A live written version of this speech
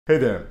Hey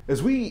there.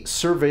 As we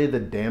survey the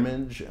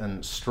damage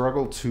and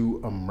struggle to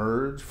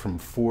emerge from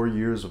 4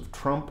 years of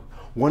Trump,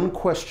 one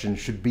question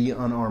should be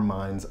on our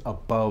minds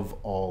above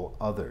all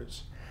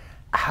others.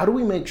 How do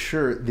we make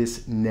sure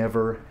this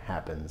never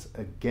happens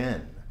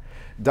again?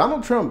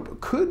 Donald Trump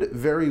could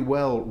very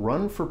well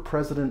run for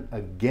president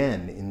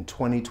again in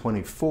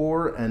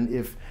 2024, and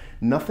if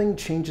nothing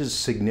changes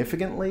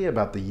significantly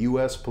about the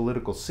US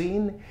political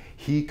scene,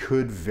 he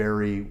could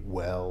very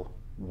well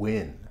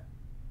win.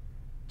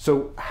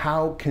 So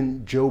how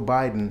can Joe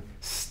Biden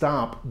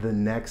stop the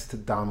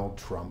next Donald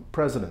Trump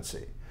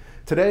presidency?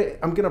 Today,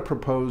 I'm going to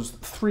propose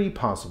 3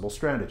 possible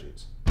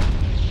strategies.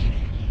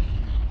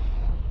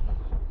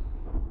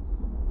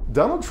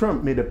 Donald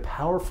Trump made a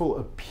powerful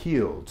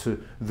appeal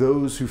to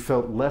those who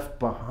felt left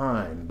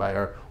behind by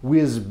our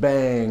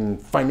whiz-bang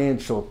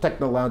financial,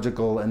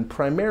 technological, and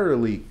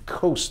primarily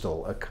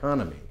coastal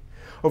economy.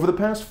 Over the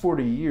past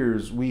 40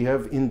 years, we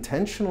have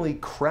intentionally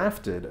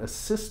crafted a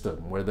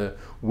system where the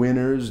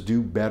winners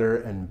do better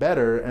and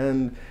better,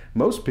 and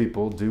most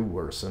people do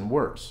worse and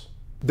worse.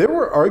 There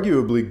were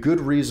arguably good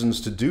reasons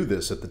to do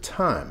this at the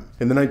time.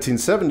 In the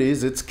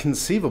 1970s, it's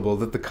conceivable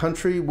that the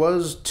country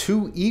was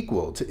too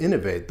equal to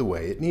innovate the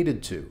way it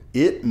needed to.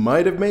 It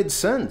might have made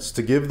sense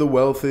to give the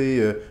wealthy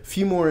a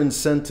few more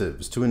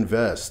incentives to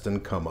invest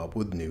and come up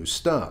with new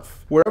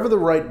stuff. Wherever the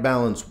right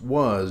balance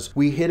was,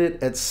 we hit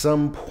it at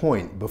some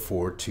point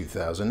before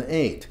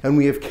 2008, and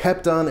we have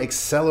kept on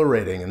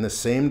accelerating in the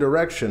same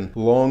direction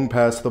long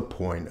past the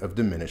point of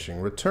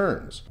diminishing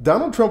returns.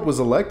 Donald Trump was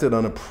elected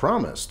on a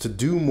promise to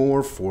do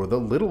more for the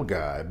little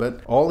guy, but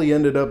all he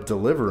ended up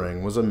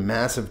delivering was a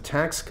massive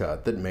tax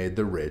cut that made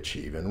the rich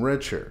even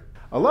richer.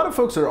 A lot of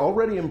folks are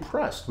already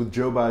impressed with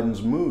Joe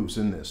Biden's moves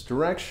in this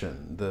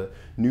direction. The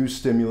new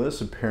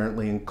stimulus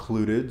apparently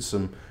included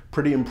some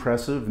pretty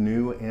impressive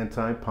new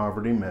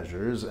anti-poverty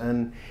measures,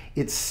 and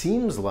it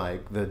seems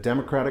like the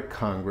Democratic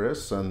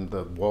Congress and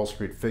the Wall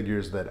Street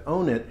figures that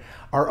own it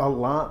are a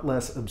lot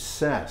less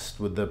obsessed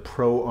with the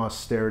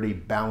pro-austerity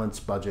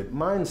balanced budget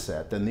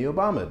mindset than the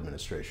Obama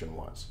administration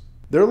was.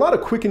 There are a lot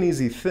of quick and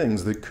easy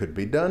things that could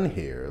be done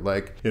here,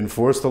 like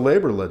enforce the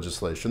labor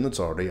legislation that's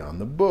already on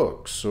the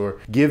books, or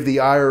give the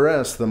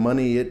IRS the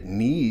money it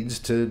needs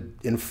to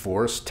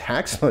enforce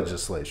tax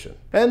legislation.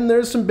 And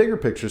there's some bigger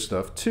picture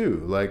stuff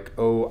too, like,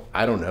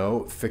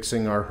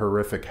 fixing our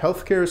horrific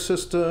healthcare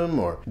system,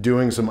 or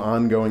doing some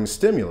ongoing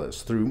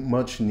stimulus through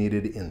much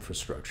needed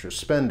infrastructure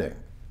spending.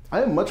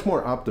 I am much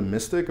more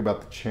optimistic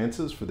about the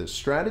chances for this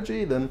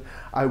strategy than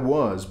I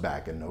was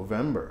back in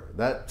November.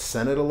 That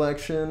Senate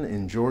election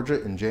in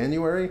Georgia in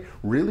January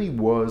really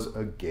was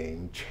a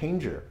game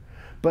changer.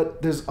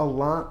 But there's a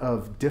lot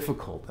of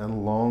difficult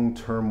and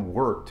long-term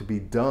work to be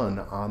done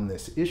on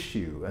this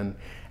issue. And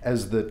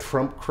as the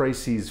Trump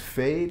crises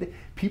fade,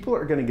 people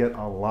are going to get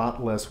a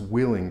lot less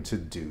willing to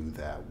do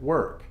that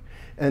work.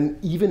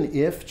 And even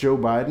if Joe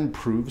Biden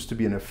proves to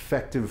be an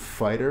effective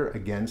fighter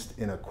against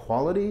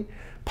inequality,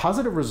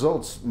 positive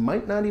results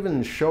might not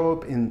even show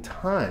up in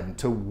time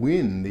to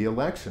win the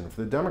election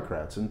for the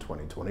Democrats in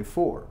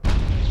 2024.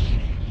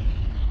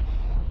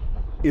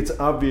 It's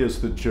obvious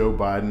that Joe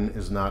Biden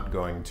is not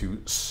going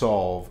to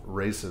solve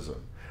racism.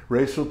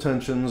 Racial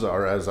tensions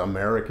are as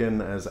American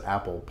as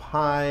apple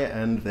pie,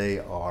 and they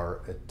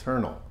are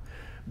eternal.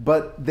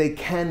 But they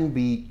can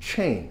be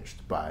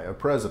changed by a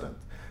president.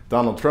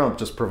 Donald Trump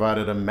just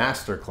provided a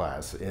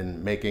masterclass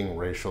in making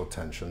racial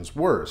tensions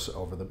worse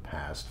over the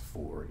past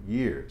 4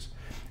 years.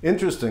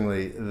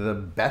 Interestingly, the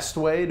best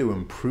way to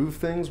improve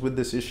things with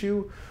this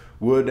issue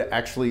would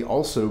actually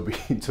also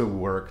be to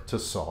work to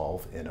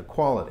solve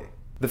inequality.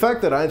 The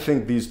fact that I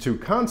think these two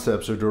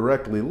concepts are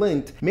directly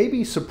linked may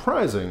be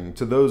surprising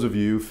to those of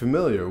you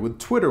familiar with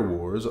Twitter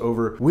wars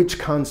over which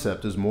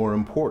concept is more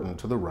important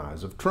to the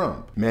rise of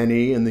Trump.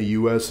 Many in the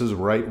US's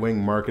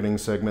right-wing marketing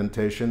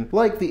segmentation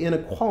like the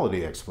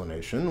inequality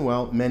explanation,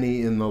 while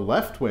many in the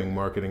left-wing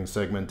marketing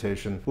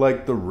segmentation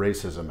like the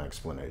racism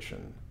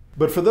explanation.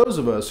 But for those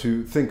of us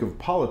who think of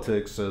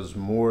politics as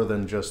more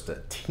than just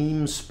a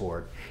team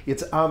sport,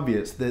 it's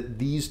obvious that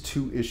these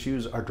two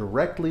issues are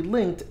directly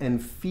linked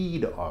and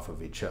feed off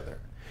of each other.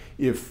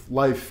 If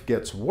life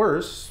gets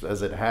worse,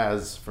 as it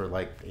has for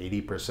like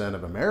 80%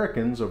 of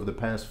Americans over the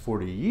past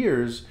 40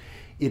 years,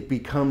 it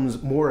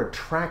becomes more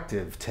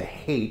attractive to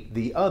hate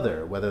the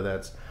other, whether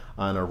that's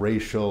on a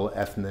racial,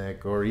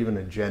 ethnic, or even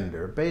a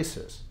gender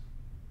basis.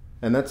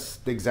 And that's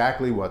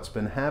exactly what's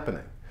been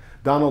happening.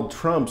 Donald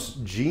Trump's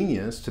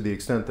genius, to the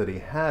extent that he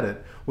had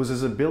it, was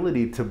his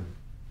ability to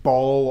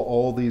ball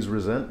all these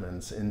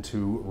resentments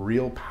into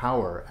real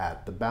power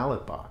at the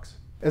ballot box.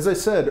 As I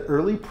said,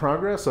 early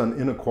progress on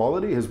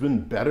inequality has been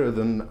better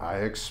than I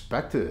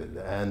expected,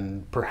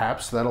 and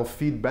perhaps that'll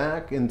feed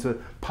back into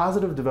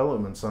positive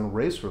developments on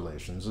race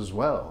relations as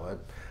well.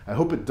 I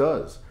hope it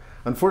does.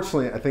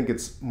 Unfortunately, I think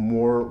it's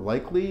more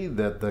likely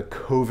that the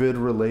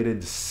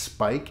COVID-related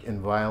spike in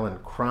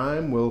violent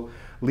crime will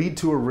lead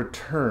to a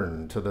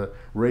return to the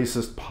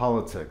racist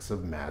politics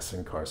of mass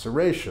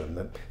incarceration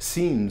that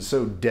seemed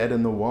so dead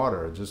in the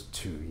water just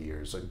 2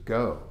 years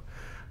ago.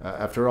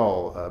 After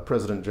all,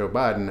 President Joe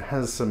Biden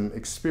has some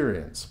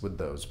experience with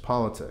those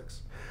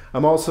politics.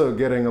 I'm also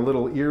getting a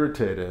little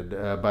irritated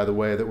by the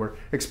way that we're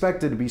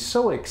expected to be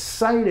so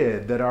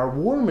excited that our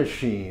war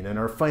machine and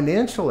our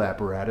financial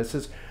apparatus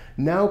is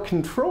now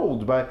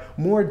controlled by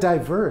more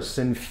diverse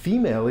and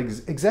female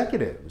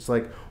executives.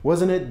 Like,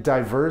 wasn't it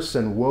diverse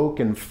and woke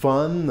and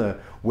fun the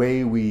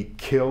way we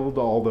killed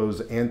all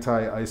those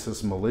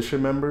anti-ISIS militia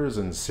members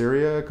in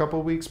Syria a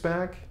couple weeks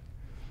back?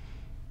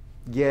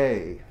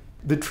 Yay.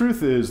 The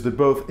truth is that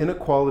both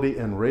inequality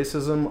and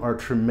racism are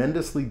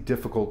tremendously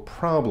difficult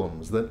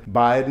problems that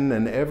Biden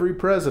and every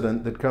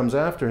president that comes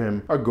after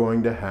him are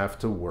going to have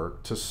to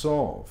work to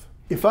solve.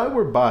 If I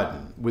were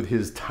Biden, with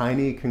his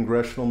tiny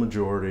congressional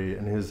majority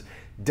and his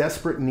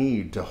desperate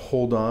need to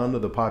hold on to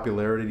the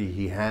popularity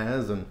he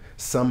has and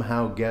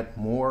somehow get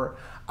more,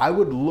 I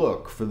would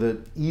look for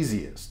the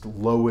easiest,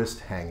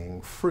 lowest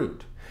hanging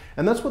fruit.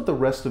 And that's what the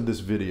rest of this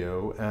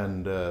video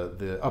and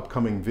the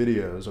upcoming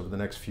videos over the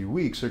next few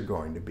weeks are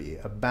going to be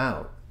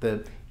about.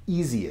 The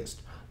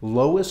easiest,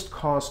 lowest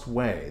cost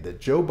way that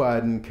Joe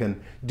Biden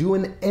can do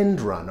an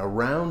end run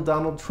around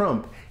Donald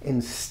Trump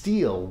and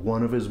steal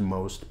one of his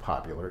most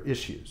popular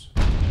issues.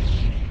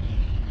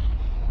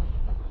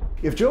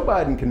 If Joe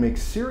Biden can make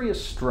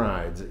serious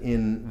strides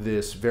in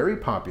this very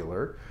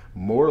popular,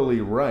 morally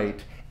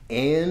right,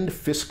 and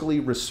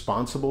fiscally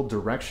responsible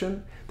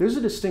direction, there's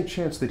a distinct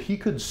chance that he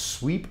could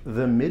sweep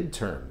the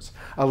midterms,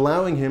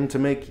 allowing him to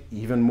make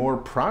even more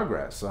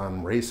progress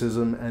on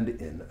racism and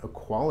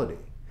inequality.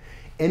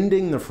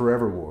 Ending the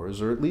forever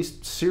wars, or at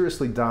least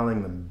seriously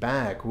dialing them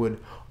back, would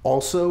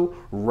also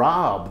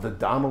rob the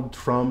Donald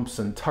Trumps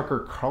and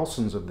Tucker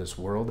Carlsons of this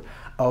world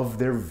of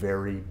their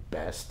very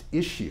best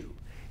issue.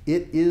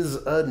 It is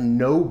a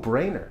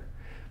no-brainer.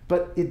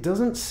 But it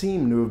doesn't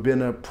seem to have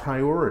been a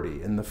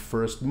priority in the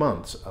first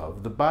months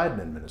of the Biden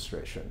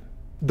administration.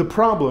 The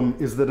problem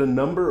is that a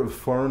number of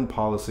foreign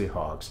policy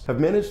hawks have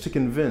managed to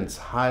convince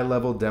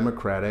high-level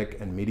Democratic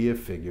and media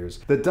figures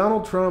that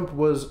Donald Trump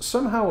was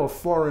somehow a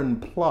foreign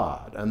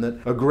plot and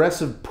that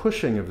aggressive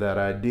pushing of that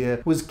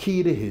idea was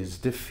key to his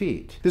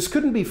defeat. This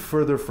couldn't be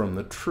further from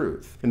the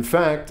truth. In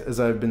fact, as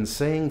I've been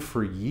saying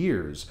for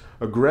years,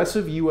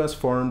 aggressive U.S.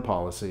 foreign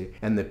policy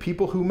and the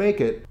people who make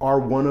it are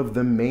one of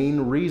the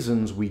main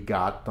reasons we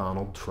got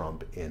Donald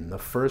Trump in the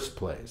first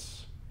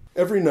place.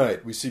 Every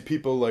night we see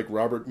people like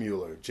Robert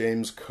Mueller,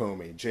 James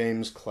Comey,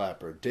 James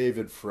Clapper,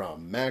 David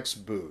Frum, Max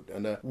Boot,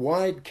 and a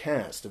wide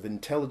cast of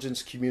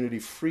intelligence community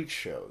freak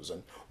shows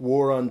and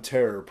war on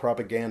terror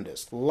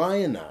propagandists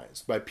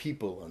lionized by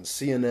people on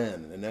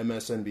CNN and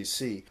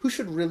MSNBC who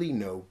should really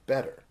know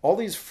better. All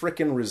these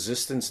frickin'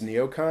 resistance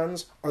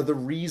neocons are the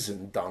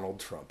reason Donald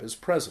Trump is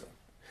president.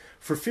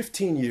 For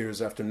 15 years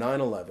after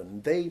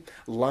 9/11, they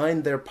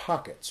lined their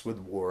pockets with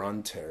war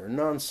on terror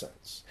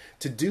nonsense.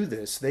 To do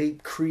this, they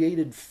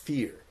created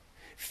fear.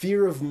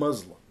 Fear of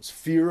Muslims,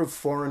 fear of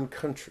foreign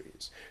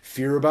countries,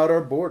 fear about our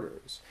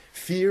borders,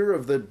 fear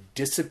of the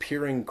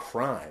disappearing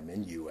crime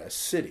in U.S.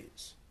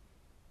 cities.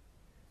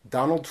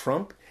 Donald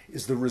Trump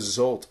is the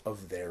result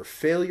of their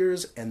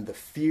failures and the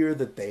fear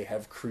that they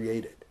have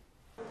created.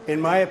 In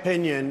my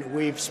opinion,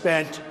 we've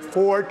spent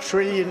 $4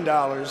 trillion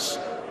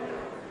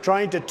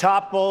trying to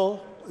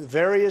topple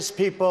various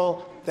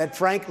people that,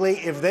 frankly,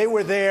 if they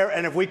were there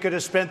and if we could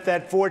have spent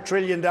that $4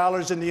 trillion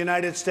in the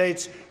United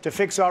States to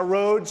fix our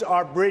roads,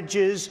 our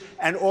bridges,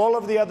 and all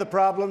of the other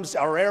problems,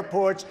 our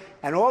airports,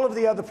 and all of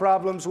the other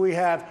problems we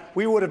have,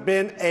 we would have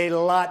been a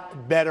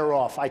lot better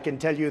off. I can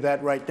tell you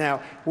that right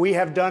now. We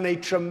have done a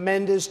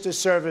tremendous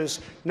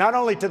disservice, not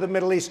only to the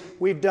Middle East,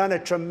 we've done a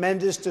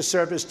tremendous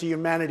disservice to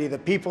humanity. The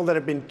people that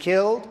have been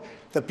killed,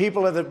 the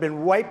people that have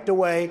been wiped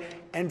away,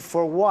 and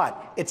for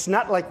what? It's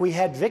not like we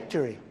had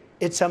victory.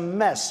 It's a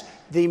mess.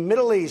 The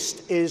Middle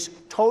East is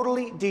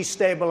totally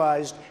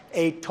destabilized,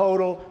 a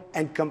total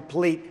and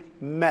complete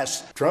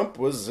mess. Trump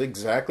was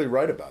exactly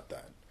right about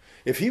that.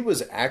 If he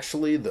was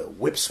actually the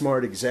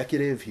whip-smart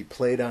executive he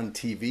played on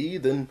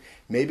TV, then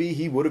maybe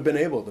he would have been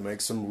able to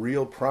make some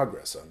real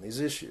progress on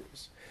these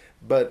issues.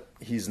 But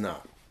he's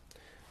not.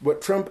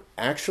 What Trump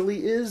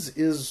actually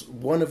is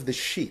one of the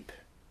sheep.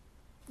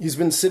 He's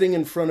been sitting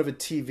in front of a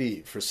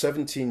TV for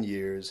 17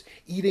 years,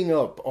 eating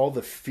up all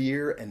the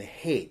fear and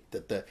hate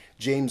that the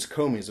James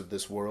Comeys of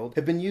this world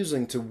have been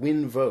using to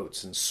win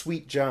votes and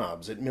sweet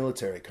jobs at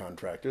military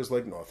contractors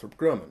like Northrop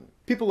Grumman.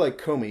 People like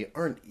Comey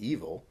aren't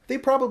evil. They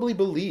probably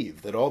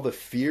believe that all the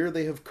fear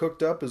they have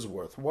cooked up is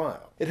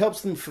worthwhile. It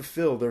helps them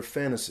fulfill their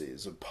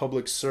fantasies of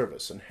public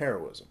service and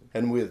heroism.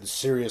 And with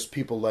serious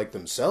people like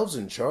themselves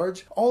in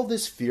charge, all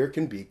this fear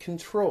can be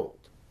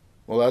controlled.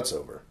 Well, that's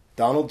over.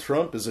 Donald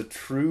Trump is a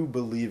true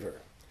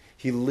believer.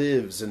 He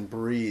lives and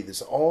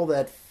breathes all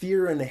that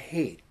fear and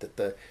hate that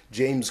the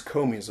James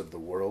Comeys of the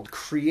world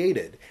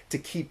created to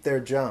keep their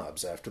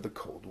jobs after the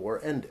Cold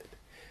War ended.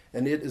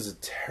 And it is a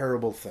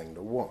terrible thing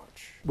to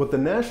watch. What the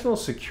national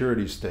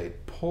security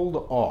state pulled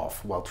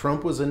off while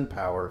Trump was in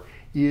power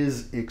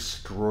is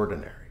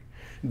extraordinary.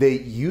 They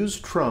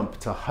used Trump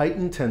to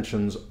heighten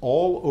tensions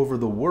all over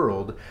the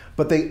world,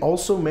 but they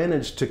also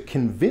managed to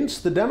convince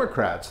the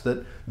Democrats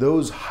that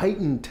those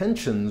heightened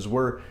tensions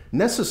were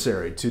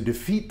necessary to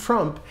defeat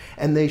Trump,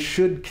 and they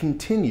should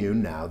continue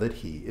now that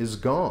he is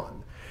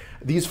gone.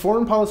 These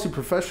foreign policy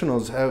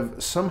professionals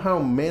have somehow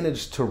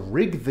managed to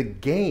rig the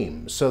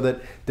game so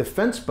that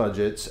defense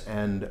budgets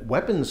and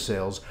weapons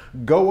sales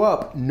go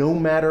up no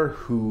matter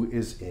who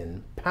is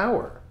in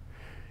power.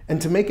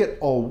 And to make it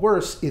all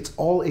worse, it's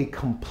all a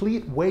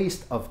complete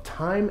waste of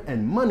time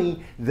and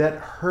money that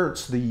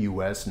hurts the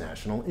U.S.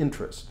 national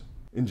interest.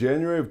 In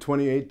January of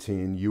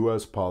 2018,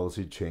 U.S.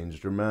 policy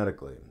changed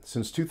dramatically.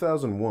 Since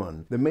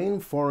 2001, the main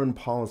foreign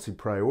policy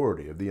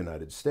priority of the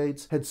United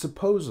States had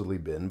supposedly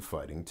been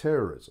fighting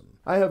terrorism.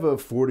 I have a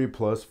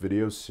 40-plus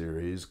video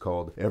series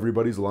called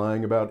Everybody's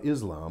Lying About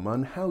Islam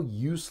on how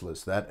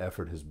useless that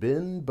effort has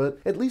been, but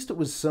at least it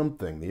was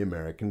something the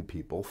American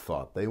people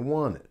thought they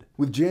wanted.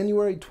 With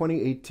January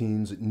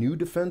 2018's new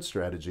defense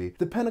strategy,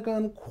 the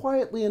Pentagon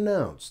quietly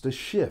announced a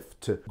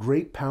shift to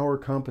great power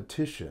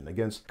competition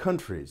against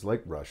countries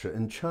like Russia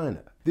and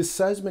China. This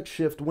seismic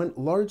shift went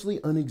largely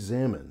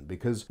unexamined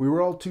because we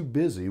were all too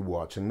busy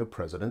watching the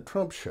President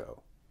Trump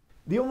show.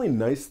 The only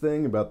nice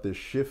thing about this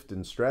shift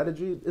in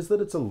strategy is that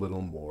it's a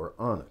little more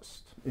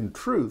honest. In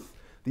truth,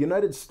 the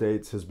United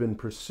States has been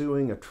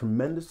pursuing a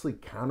tremendously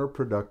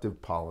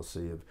counterproductive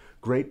policy of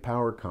great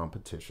power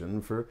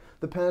competition for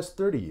the past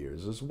 30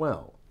 years as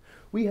well.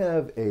 We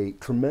have a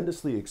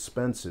tremendously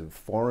expensive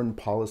foreign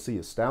policy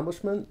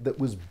establishment that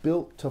was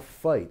built to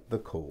fight the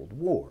Cold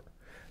War.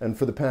 And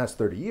for the past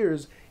 30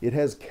 years, it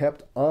has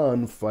kept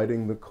on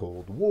fighting the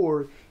Cold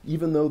War,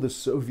 even though the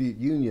Soviet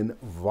Union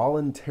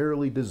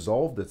voluntarily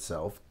dissolved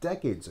itself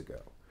decades ago.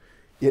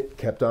 It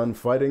kept on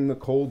fighting the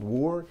Cold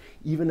War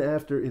even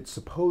after it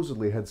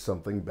supposedly had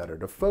something better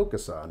to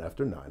focus on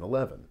after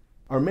 9/11.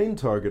 Our main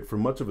target for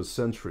much of a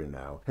century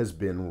now has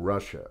been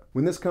Russia.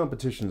 When this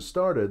competition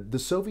started, the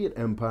Soviet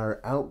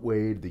Empire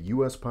outweighed the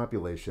US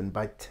population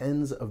by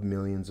tens of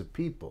millions of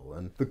people,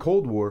 and the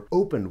Cold War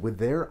opened with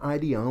their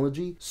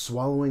ideology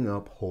swallowing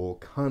up whole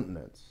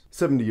continents.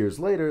 70 years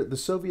later, the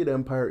Soviet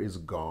Empire is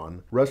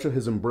gone, Russia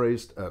has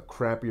embraced a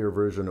crappier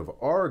version of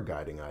our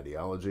guiding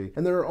ideology,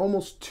 and there are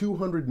almost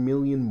 200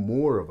 million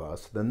more of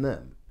us than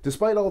them.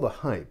 Despite all the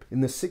hype,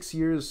 in the 6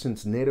 years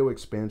since NATO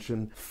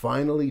expansion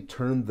finally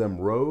turned them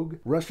rogue,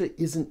 Russia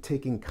isn't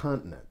taking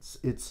continents.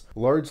 It's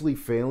largely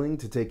failing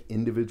to take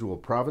individual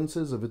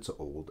provinces of its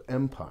old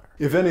empire.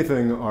 If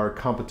anything, our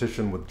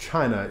competition with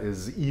China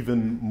is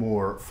even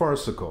more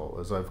farcical,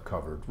 as I've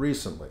covered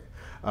recently.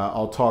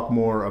 I'll talk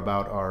more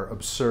about our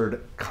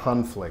absurd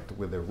conflict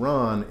with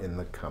Iran in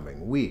the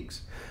coming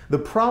weeks. The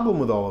problem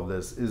with all of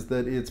this is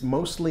that it's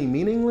mostly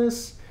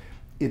meaningless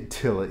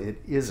until it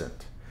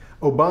isn't.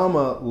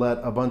 Obama let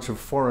a bunch of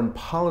foreign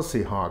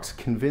policy hawks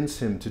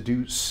convince him to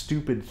do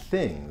stupid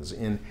things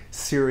in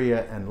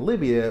Syria and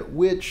Libya,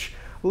 which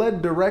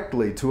led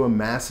directly to a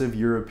massive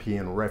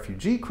European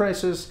refugee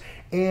crisis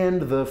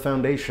and the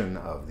foundation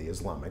of the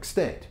Islamic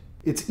State.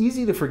 It's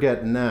easy to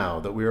forget now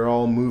that we are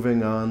all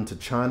moving on to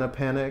China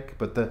panic,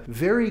 but the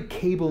very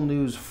cable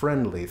news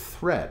friendly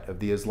threat of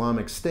the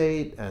Islamic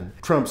State and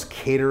Trump's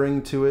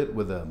catering to it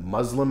with a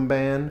Muslim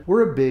ban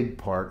were a big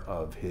part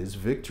of his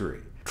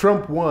victory.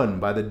 Trump won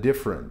by the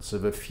difference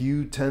of a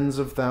few tens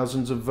of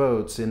thousands of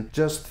votes in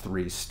just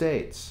 3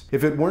 states.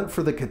 If it weren't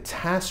for the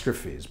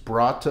catastrophes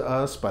brought to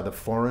us by the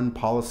foreign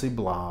policy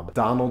blob,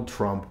 Donald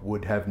Trump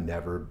would have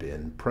never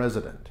been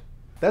president.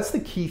 That's the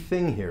key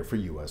thing here for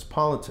US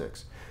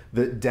politics.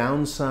 The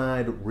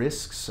downside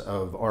risks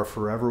of our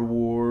forever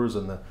wars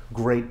and the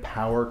great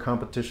power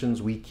competitions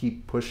we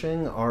keep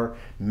pushing are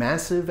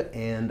massive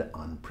and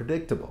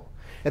unpredictable.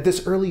 At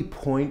this early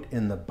point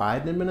in the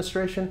Biden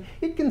administration,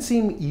 it can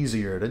seem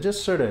easier to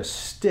just sort of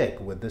stick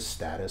with the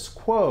status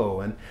quo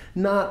and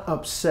not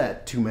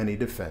upset too many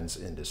defense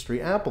industry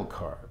apple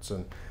carts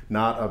and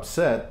not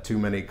upset too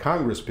many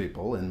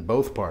congresspeople in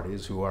both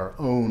parties who are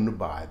owned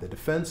by the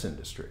defense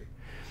industry.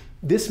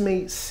 This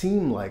may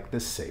seem like the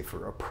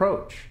safer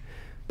approach,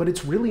 but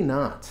it's really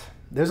not.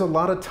 There's a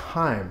lot of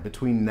time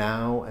between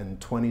now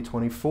and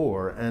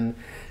 2024, and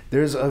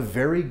there's a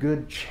very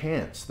good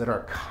chance that our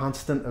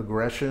constant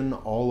aggression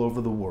all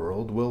over the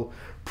world will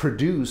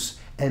produce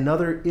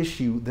another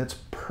issue that's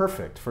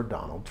perfect for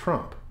Donald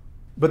Trump.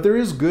 But there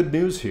is good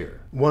news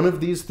here. One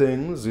of these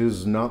things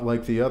is not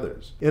like the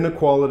others.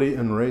 Inequality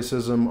and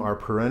racism are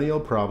perennial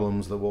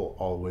problems that will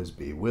always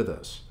be with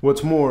us.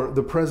 What's more,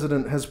 the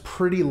president has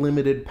pretty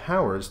limited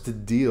powers to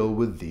deal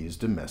with these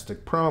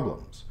domestic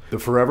problems. The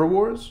forever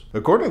wars?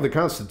 According to the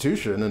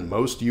Constitution and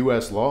most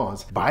US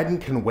laws,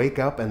 Biden can wake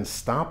up and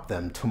stop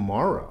them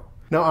tomorrow.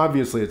 Now,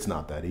 obviously, it's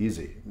not that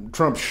easy.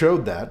 Trump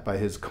showed that by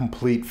his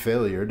complete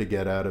failure to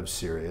get out of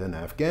Syria and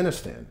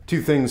Afghanistan,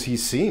 2 things he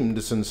seemed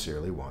to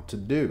sincerely want to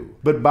do.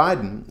 But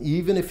Biden,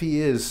 even if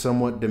he is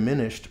somewhat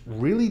diminished,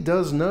 really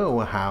does know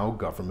how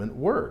government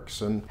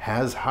works and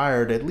has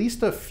hired at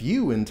least a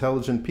few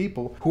intelligent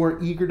people who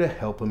are eager to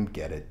help him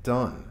get it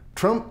done.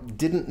 Trump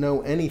didn't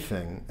know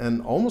anything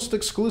and almost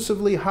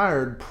exclusively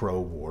hired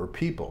pro-war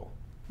people.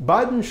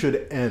 Biden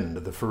should end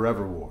the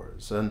forever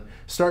wars and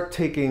start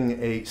taking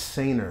a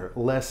saner,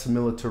 less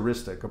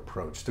militaristic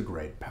approach to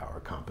great power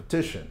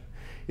competition.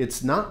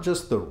 It's not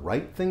just the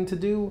right thing to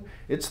do,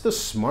 it's the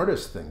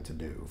smartest thing to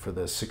do for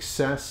the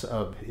success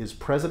of his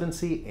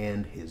presidency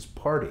and his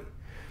party.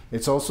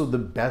 It's also the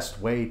best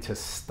way to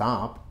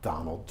stop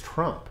Donald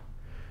Trump.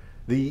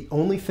 The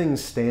only thing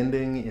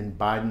standing in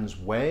Biden's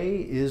way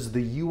is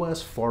the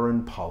U.S.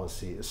 foreign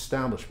policy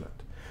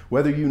establishment.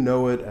 Whether you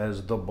know it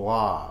as the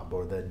blob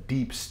or the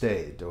deep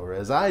state, or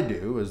as I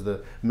do, as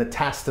the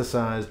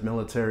metastasized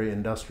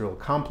military-industrial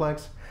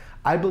complex,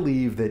 I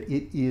believe that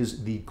it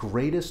is the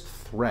greatest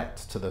threat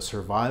to the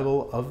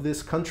survival of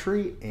this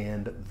country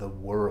and the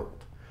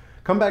world.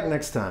 Come back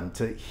next time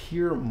to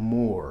hear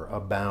more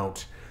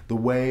about the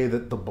way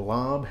that the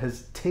blob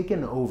has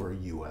taken over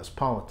U.S.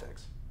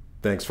 politics.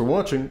 Thanks for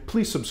watching.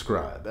 Please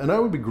subscribe, and I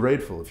would be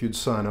grateful if you'd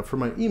sign up for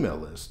my email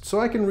list so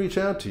I can reach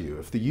out to you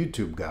if the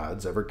YouTube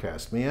gods ever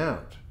cast me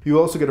out. You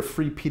also get a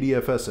free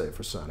PDF essay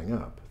for signing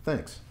up.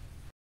 Thanks.